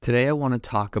Today, I want to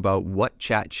talk about what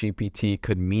ChatGPT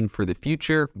could mean for the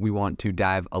future. We want to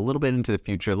dive a little bit into the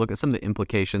future, look at some of the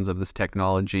implications of this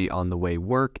technology on the way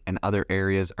work and other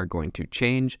areas are going to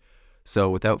change. So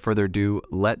without further ado,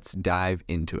 let's dive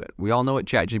into it. We all know what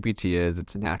ChatGPT is.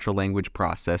 It's a natural language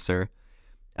processor,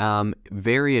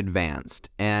 very advanced.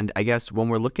 And I guess when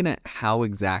we're looking at how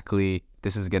exactly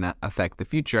this is going to affect the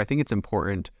future, I think it's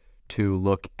important to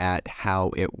look at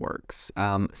how it works.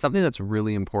 Something that's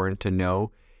really important to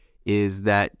know is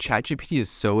that ChatGPT is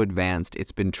so advanced,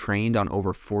 it's been trained on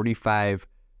over 45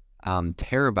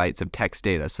 terabytes of text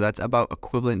data. So that's about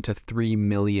equivalent to 3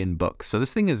 million books. So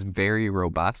this thing is very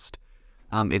robust.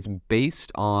 It's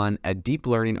based on a deep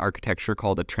learning architecture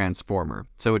called a transformer.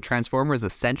 So a transformer is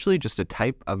essentially just a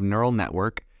type of neural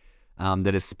network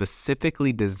that is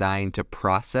specifically designed to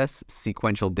process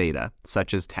sequential data,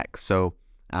 such as text. So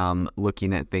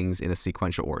looking at things in a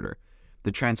sequential order.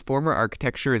 The transformer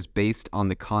architecture is based on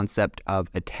the concept of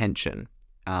attention,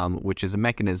 which is a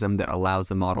mechanism that allows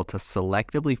the model to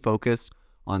selectively focus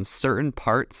on certain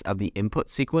parts of the input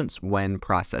sequence when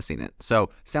processing it. So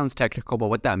sounds technical, but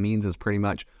what that means is pretty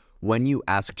much when you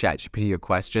ask ChatGPT a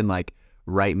question like,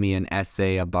 write me an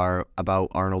essay about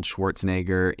Arnold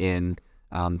Schwarzenegger in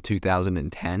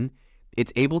 2010,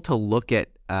 it's able to look at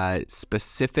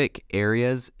specific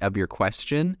areas of your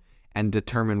question and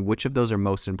determine which of those are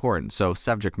most important. So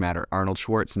subject matter, Arnold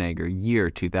Schwarzenegger, year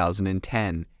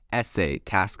 2010, essay,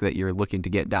 task that you're looking to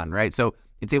get done, right? So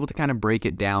it's able to kind of break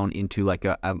it down into like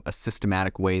a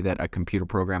systematic way that a computer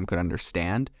program could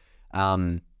understand.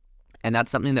 And that's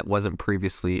something that wasn't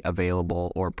previously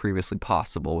available or previously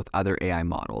possible with other AI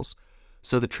models.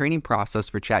 So the training process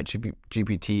for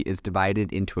ChatGPT is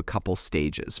divided into a couple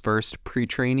stages. First,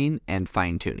 pre-training and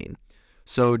fine-tuning.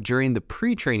 So during the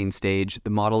pre-training stage, the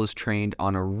model is trained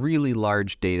on a really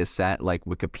large data set like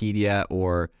Wikipedia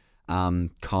or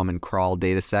Common Crawl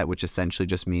data set, which essentially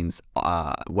just means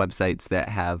websites that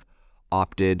have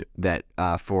opted that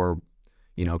for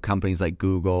companies like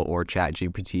Google or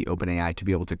ChatGPT, OpenAI to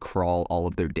be able to crawl all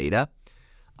of their data.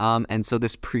 And so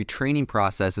this pre-training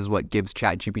process is what gives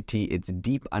ChatGPT its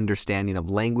deep understanding of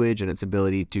language and its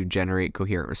ability to generate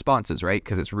coherent responses, right?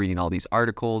 Because it's reading all these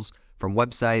articles from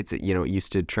websites. It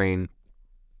used to train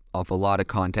off a lot of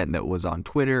content that was on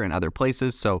Twitter and other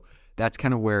places. So that's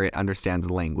kind of where it understands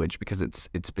language because it's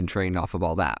been trained off of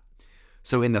all that.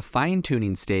 So in the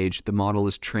fine-tuning stage, the model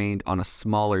is trained on a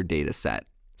smaller data set.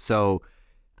 So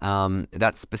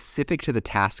that's specific to the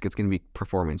task it's going to be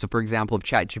performing. So for example, if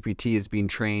ChatGPT is being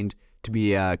trained to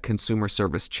be a consumer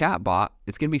service chatbot,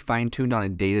 it's going to be fine-tuned on a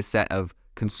data set of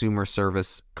consumer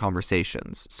service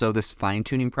conversations. So this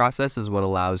fine-tuning process is what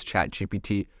allows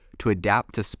ChatGPT to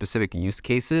adapt to specific use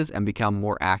cases and become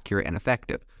more accurate and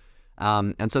effective.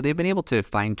 And so they've been able to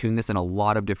fine-tune this in a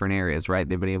lot of different areas, right?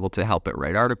 They've been able to help it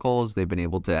write articles. They've been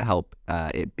able to help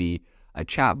it be a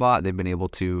chatbot. They've been able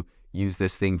to use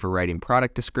this thing for writing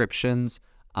product descriptions.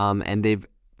 And they've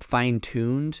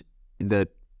fine-tuned the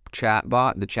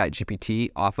chatbot, the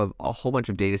ChatGPT, off of a whole bunch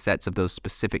of data sets of those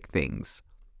specific things.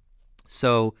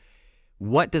 So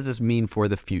what does this mean for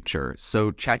the future?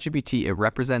 So ChatGPT, it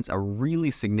represents a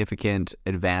really significant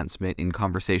advancement in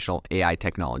conversational AI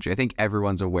technology. I think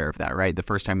everyone's aware of that, right? The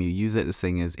first time you use it, this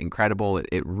thing is incredible.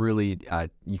 It really,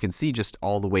 you can see just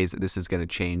all the ways that this is going to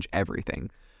change everything.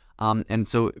 And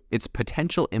so its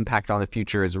potential impact on the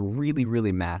future is really,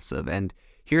 really massive. And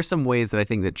here's some ways that I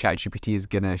think that ChatGPT is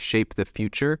going to shape the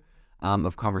future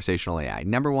of conversational AI.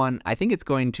 Number one, I think it's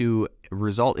going to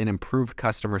result in improved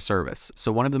customer service.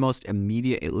 So one of the most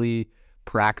immediately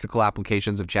practical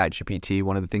applications of ChatGPT,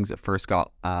 one of the things that first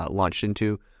got launched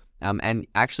into, and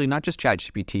actually not just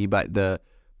ChatGPT, but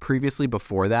previously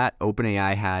before that,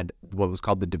 OpenAI had what was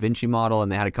called the Da Vinci model,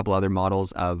 and they had a couple other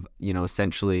models of,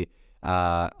 essentially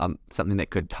something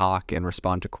that could talk and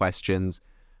respond to questions.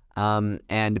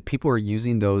 And people are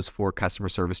using those for customer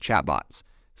service chatbots.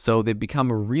 So they've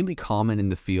become really common in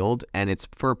the field, and it's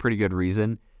for a pretty good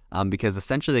reason, because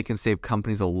essentially they can save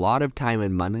companies a lot of time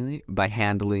and money by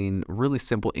handling really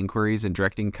simple inquiries and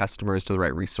directing customers to the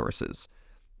right resources.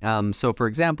 So for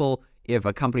example, if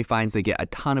a company finds they get a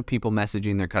ton of people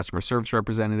messaging their customer service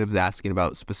representatives asking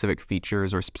about specific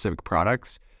features or specific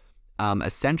products,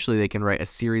 essentially they can write a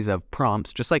series of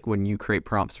prompts, just like when you create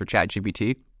prompts for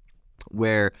ChatGPT,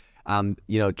 where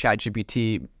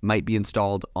ChatGPT might be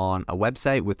installed on a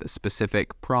website with a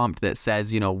specific prompt that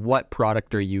says, what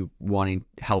product are you wanting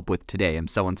help with today? And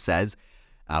someone says,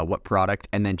 what product?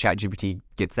 And then ChatGPT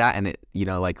gets that. And it,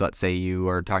 like let's say you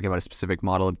are talking about a specific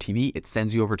model of TV, it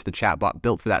sends you over to the chatbot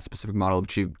built for that specific model of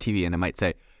TV. And it might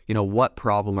say, what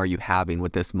problem are you having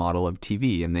with this model of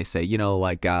TV? And they say,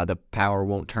 the power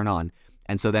won't turn on.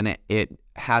 And so then it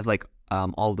has like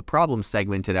all of the problems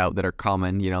segmented out that are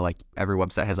common, like every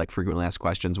website has like frequently asked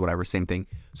questions, whatever, same thing.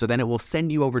 So then it will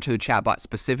send you over to the chatbot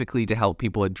specifically to help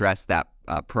people address that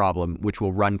problem, which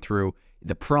will run through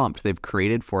the prompt they've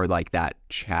created for like that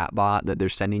chatbot that they're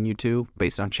sending you to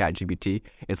based on ChatGPT.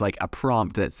 It's like a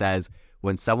prompt that says,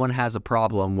 when someone has a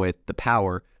problem with the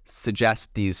power,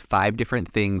 suggest these 5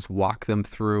 different things, walk them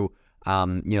through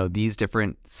these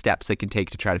different steps they can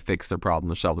take to try to fix their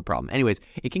problem or solve the problem. Anyways,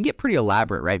 it can get pretty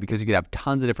elaborate, right? Because you could have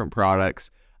tons of different products,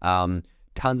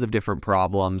 tons of different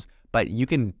problems, but you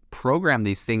can program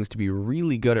these things to be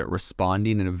really good at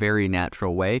responding in a very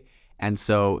natural way. And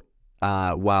so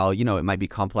while, it might be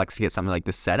complex to get something like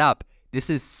this set up, this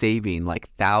is saving like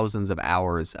thousands of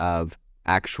hours of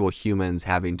actual humans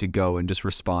having to go and just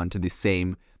respond to the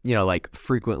same, like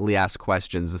frequently asked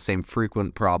questions, the same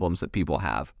frequent problems that people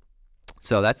have.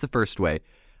 So that's the first way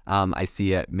I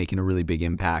see it making a really big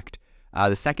impact.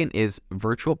 The second is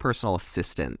virtual personal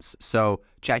assistants. So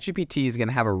ChatGPT is going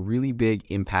to have a really big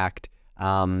impact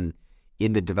in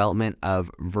the development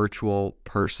of virtual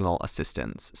personal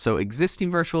assistants. So existing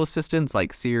virtual assistants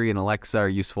like Siri and Alexa are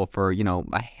useful for,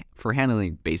 for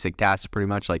handling basic tasks, pretty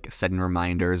much like setting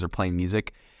reminders or playing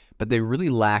music, but they really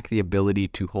lack the ability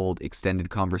to hold extended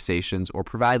conversations or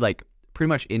provide like pretty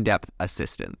much in-depth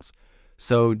assistance.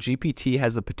 So GPT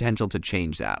has the potential to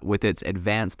change that with its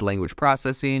advanced language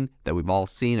processing that we've all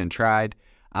seen and tried.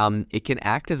 It can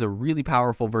act as a really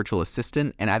powerful virtual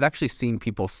assistant, and I've actually seen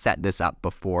people set this up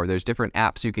before. There's different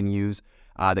apps you can use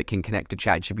that can connect to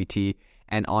ChatGPT,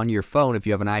 and on your phone, if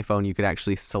you have an iPhone, you could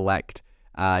actually select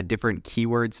different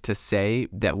keywords to say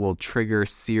that will trigger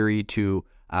Siri to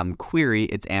query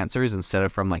its answers instead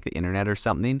of from like the internet or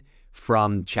something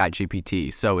from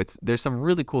ChatGPT. So there's some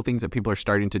really cool things that people are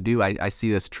starting to do. I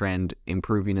see this trend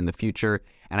improving in the future,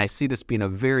 and I see this being a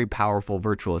very powerful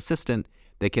virtual assistant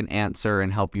that can answer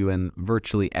and help you in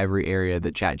virtually every area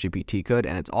that ChatGPT could.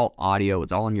 And it's all audio,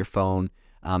 it's all on your phone.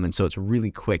 And so it's really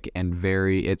quick and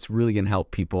it's really going to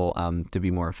help people to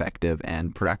be more effective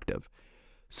and productive.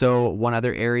 So one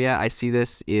other area I see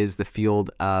this is the field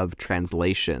of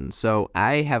translation. So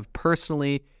I have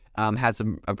personally had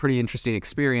a pretty interesting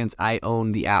experience. I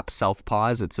own the app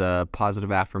Self-Pause. It's a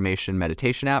positive affirmation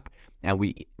meditation app. And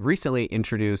we recently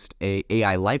introduced a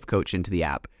AI life coach into the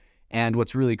app. And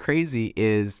what's really crazy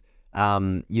is,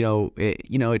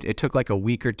 it took like a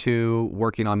week or two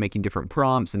working on making different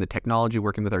prompts and the technology,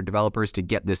 working with our developers to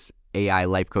get this AI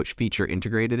life coach feature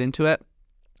integrated into it.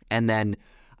 And then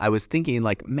I was thinking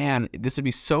like, man, this would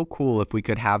be so cool if we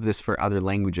could have this for other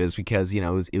languages because,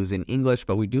 it was in English,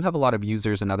 but we do have a lot of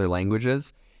users in other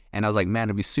languages. And I was like, man,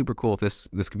 it'd be super cool if this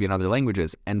could be in other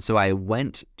languages. And so I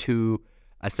went to,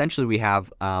 essentially we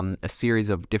have a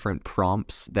series of different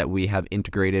prompts that we have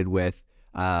integrated with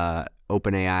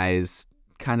OpenAI's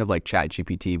kind of like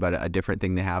ChatGPT, but a different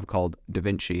thing they have called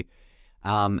DaVinci.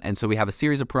 And so we have a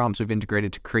series of prompts we've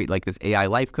integrated to create like this AI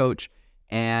life coach.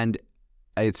 And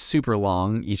it's super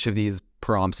long. Each of these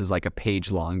prompts is like a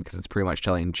page long because it's pretty much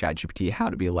telling ChatGPT how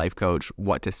to be a life coach,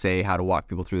 what to say, how to walk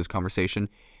people through this conversation.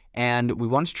 And we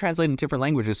wanted to translate in different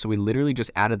languages, so we literally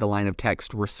just added the line of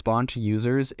text, respond to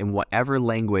users in whatever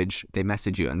language they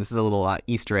message you. And this is a little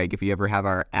Easter egg. If you ever have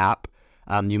our app,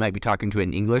 you might be talking to it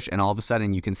in English, and all of a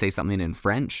sudden you can say something in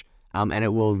French, and it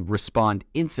will respond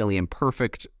instantly in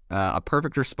a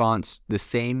perfect response, the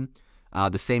same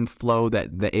flow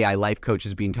that the AI life coach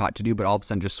is being taught to do, but all of a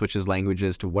sudden just switches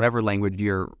languages to whatever language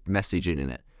you're messaging in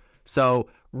it. So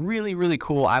really, really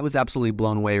cool. I was absolutely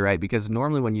blown away, right? Because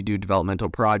normally when you do developmental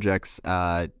projects,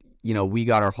 we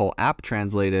got our whole app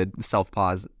translated,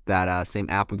 Self-Pause, that same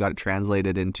app, we got it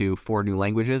translated into 4 new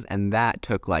languages, and that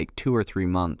took like 2 or 3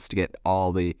 months to get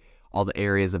all the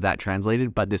areas of that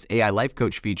translated. But this AI life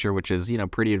coach feature, which is,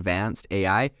 pretty advanced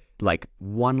AI, like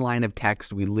one line of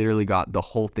text, we literally got the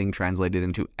whole thing translated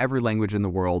into every language in the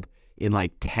world in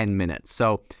like 10 minutes.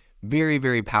 So very,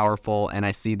 very powerful. And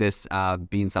I see this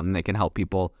being something that can help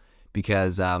people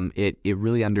because it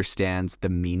really understands the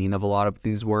meaning of a lot of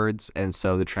these words. And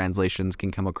so the translations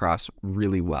can come across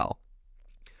really well.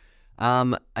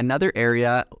 Another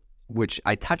area which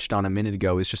I touched on a minute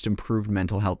ago is just improved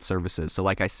mental health services. So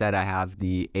like I said, I have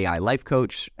the AI life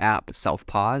coach app,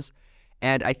 Self-Pause.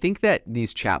 And I think that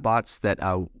these chatbots that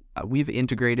we've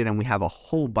integrated, and we have a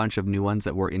whole bunch of new ones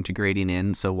that we're integrating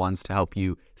in. So ones to help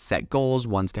you set goals,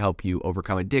 ones to help you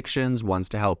overcome addictions, ones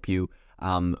to help you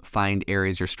find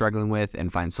areas you're struggling with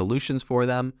and find solutions for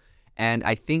them. And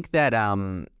I think that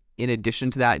in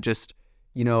addition to that, just,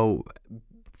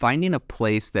 finding a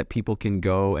place that people can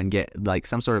go and get like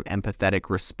some sort of empathetic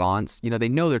response. They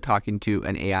know they're talking to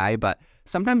an AI, but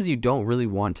sometimes you don't really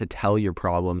want to tell your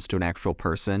problems to an actual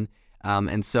person.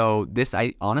 And so this,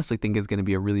 I honestly think, is going to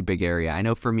be a really big area. I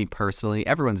know for me personally,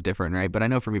 everyone's different, right? But I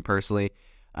know for me personally,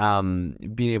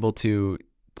 being able to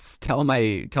tell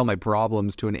my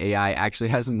problems to an AI actually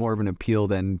has more of an appeal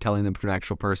than telling them to an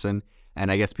actual person.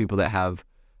 And I guess people that have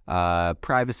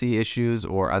privacy issues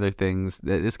or other things,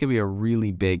 this could be a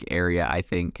really big area, I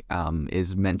think,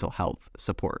 is mental health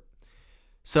support.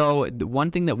 So the one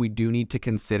thing that we do need to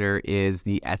consider is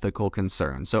the ethical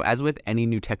concern. So as with any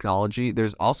new technology,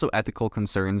 there's also ethical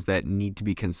concerns that need to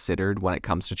be considered when it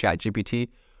comes to ChatGPT.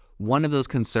 One of those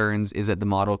concerns is that the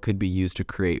model could be used to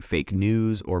create fake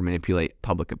news or manipulate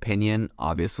public opinion,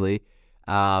 obviously.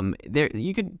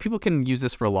 People can use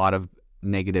this for a lot of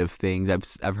negative things.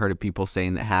 I've heard of people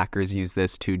saying that hackers use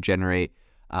this to generate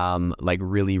like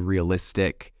really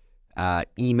realistic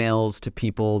emails to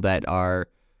people that are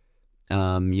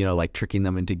like tricking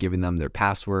them into giving them their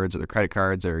passwords or their credit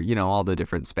cards or, all the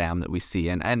different spam that we see.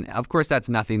 And of course, that's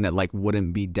nothing that like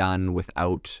wouldn't be done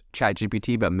without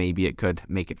ChatGPT, but maybe it could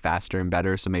make it faster and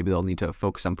better. So maybe they'll need to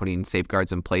focus on putting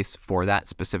safeguards in place for that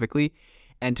specifically.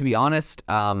 And to be honest,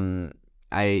 it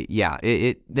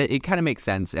kind of makes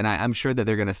sense. And I'm sure that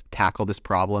they're going to tackle this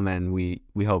problem, and we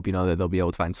hope, that they'll be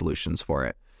able to find solutions for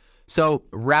it. So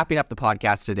wrapping up the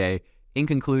podcast today, in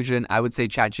conclusion, I would say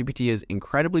ChatGPT is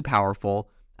incredibly powerful,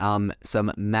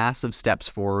 some massive steps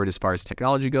forward as far as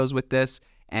technology goes with this,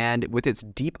 and with its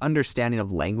deep understanding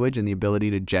of language and the ability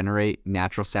to generate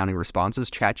natural sounding responses,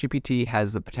 ChatGPT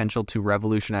has the potential to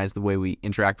revolutionize the way we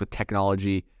interact with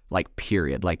technology, like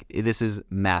period. Like this is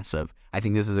massive. I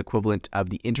think this is equivalent of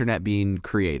the internet being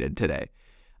created today.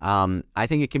 I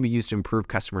think it can be used to improve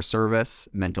customer service,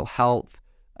 mental health,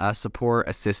 support,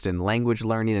 assist in language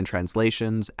learning and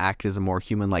translations, act as a more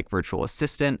human-like virtual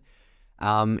assistant.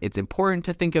 It's important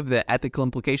to think of the ethical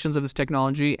implications of this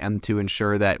technology and to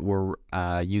ensure that we're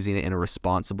using it in a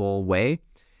responsible way.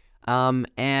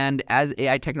 And as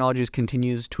AI technologies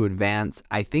continues to advance,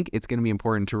 I think it's going to be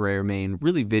important to remain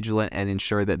really vigilant and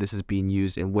ensure that this is being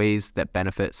used in ways that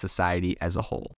benefit society as a whole.